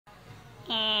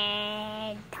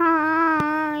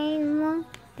Time.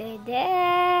 The daytime.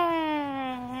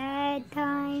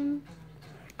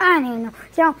 I don't know.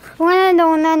 So when I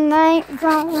don't at night,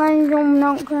 so when I don't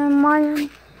know, morning.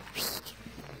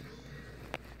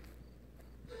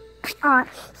 Alright,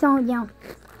 so yeah.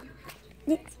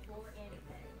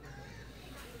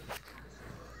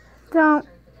 So,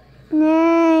 hey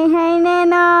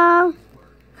Nana.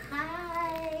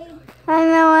 Hi.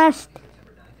 Hello,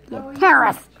 you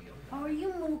terrorist. How are you,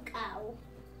 Moo Cow?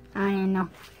 I don't know.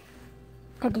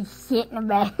 Took a shit in the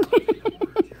bed.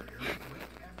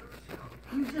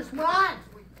 You just what?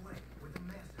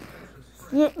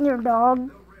 Shit in your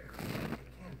dog.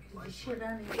 You shit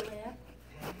on your lap?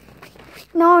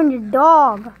 No, on your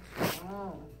dog.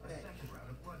 Oh.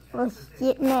 Or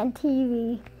shit in that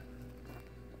TV.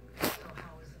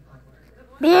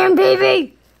 Damn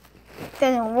TV!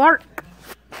 Doesn't work.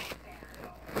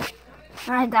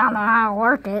 I don't know how to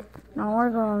work it. Don't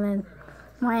work on it.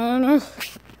 My anus.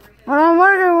 When I'm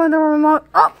working with the remote.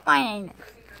 Oh, my anus.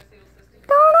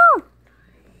 Don't know.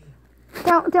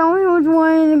 Don't tell me which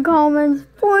one in the comments.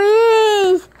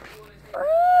 Please.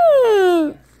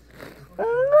 Please.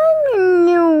 I'm begging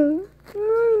you.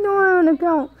 You don't have an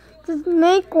account. Just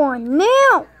make one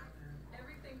now.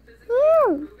 Now.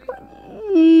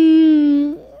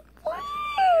 Please.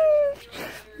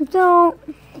 Please. So,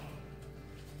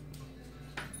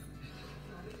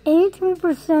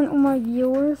 82% of my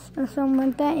viewers, or something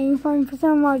like that,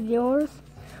 85% of my viewers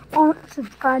aren't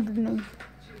subscribed to me.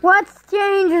 Let's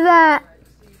change that!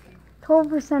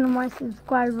 12% of my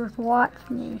subscribers watch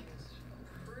me.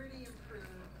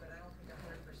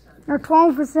 Or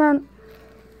 12%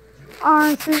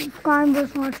 are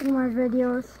subscribers watching my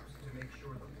videos.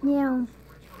 Yeah.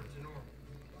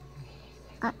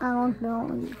 I don't know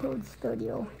on YouTube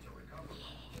Studio.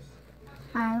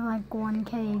 I have like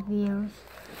 1K views.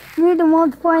 You need to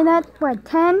multiply that by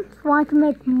 10 so I can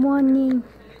make money.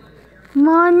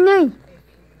 Money!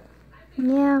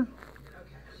 Yeah.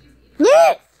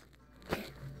 Yes!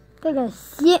 Take a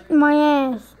shit in my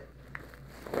ass.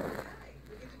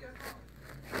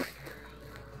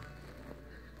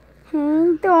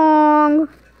 Hey, dog.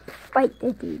 Bite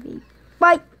the TV.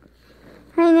 Bite!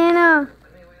 Hey, Nana.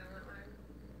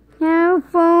 No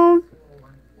food.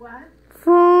 What?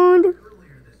 Food.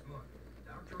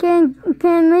 Can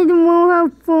we move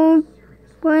have food,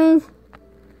 please?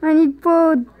 I need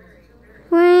food,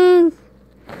 please.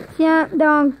 Shut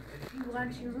dog. You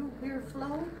want your root beer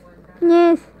float?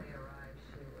 Yes.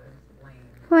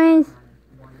 Please.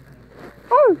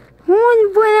 Oh, who wants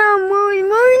to put on movie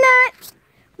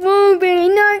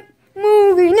night?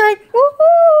 Movie night.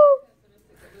 Woohoo!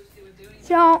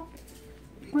 So,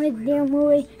 what's the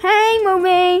movie? Hey,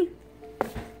 movie.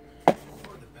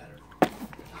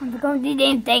 I'm going to do the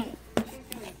damn thing.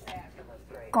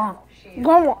 Go on.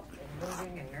 Go on.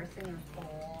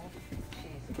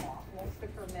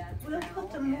 We'll put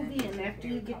the movie in after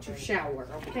you get your shower,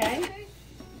 okay?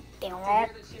 Damn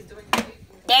it.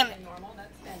 Damn it.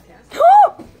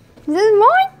 Oh! Is this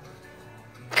mine?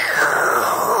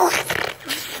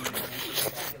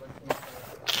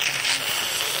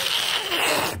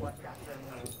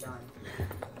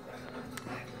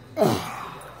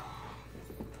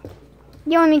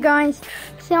 You and me, guys.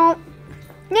 So,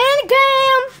 Nana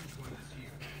Cam!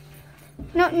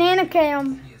 No, Nana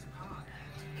Cam.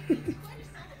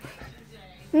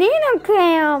 Nana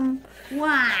Cam.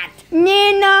 What?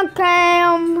 Nana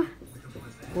Cam.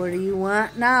 What do you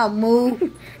want now,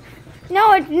 Moo?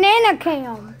 No, it's Nana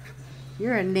Cam.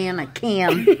 You're a Nana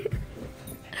Cam.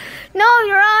 No,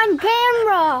 you're on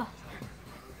camera.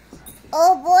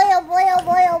 Oh boy, oh boy, oh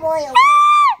boy, oh boy, oh boy.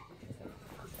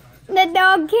 The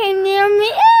dog came near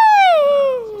me.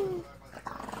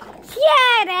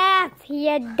 Shut up,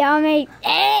 you dummy.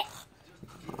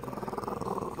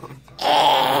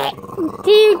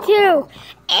 You too.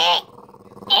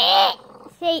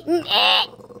 Satan.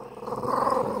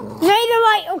 May the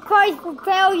light of Christ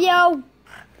propel you.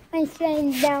 I'm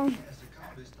sitting down.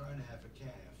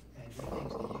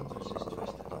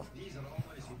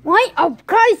 Light of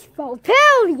Christ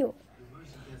propel you.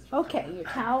 Okay, your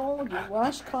towel, your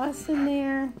washcloths in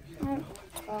there.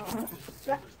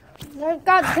 I've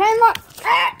got 10 more.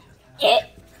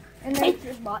 And then,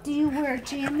 do you wear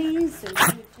jammies? Or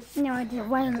do you just... No, I just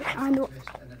went on the.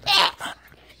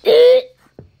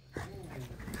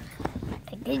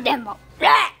 Take this demo.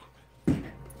 That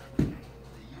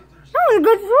was a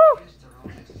good throw.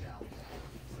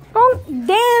 Oh,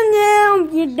 damn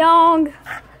you, dog.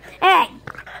 Hey,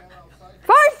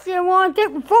 first you want to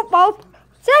take my football.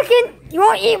 Second, you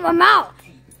won't eat my mouth.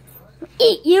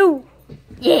 Eat you.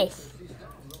 Yes.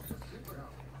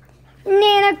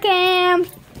 Nanocam.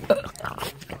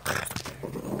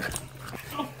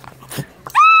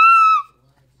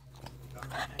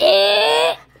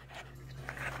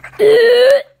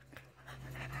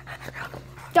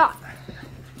 Stop.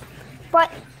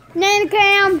 But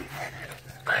Nanocam.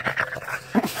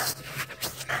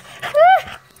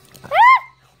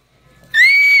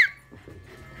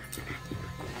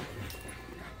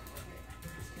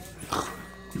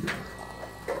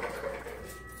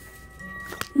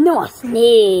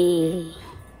 Nicely.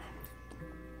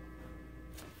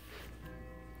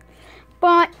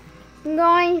 But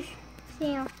guys,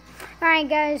 yeah. Alright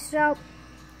guys, so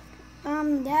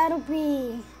that'll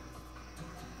be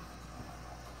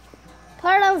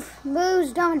part of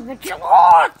Moos Dumb Adventure.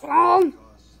 Awesome!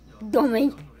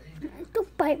 Dummy.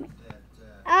 Don't bite me.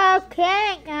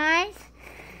 Okay guys.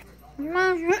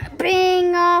 I'm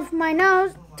ripping off my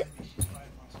nose.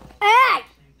 Hey!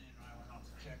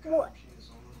 What?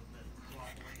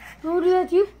 Who did that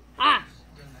to you? Ah!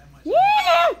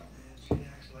 Yeah!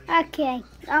 Okay.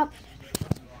 Oh.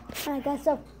 Alright guys,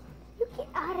 so you get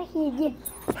out of here, you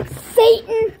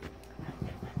Satan!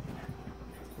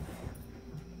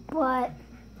 But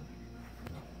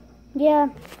yeah,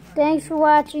 thanks for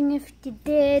watching. If you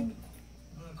did,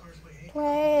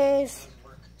 please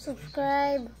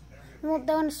subscribe. Well,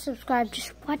 don't subscribe,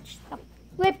 just watch the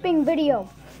flipping video.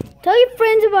 Tell your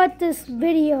friends about this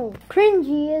video.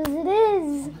 Cringy as it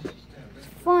is, it's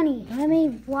funny. Let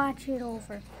me watch it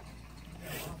over.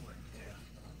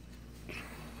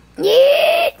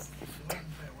 Yes!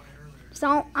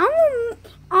 So I'm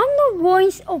the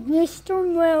voice of Mr.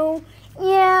 Moo.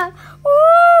 Yeah.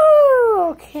 Woo!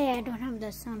 Okay, I don't have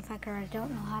the sound effect, or I don't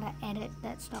know how to edit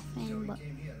that stuff in, but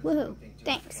woohoo!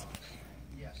 Thanks.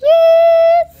 Yeah.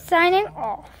 Signing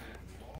off.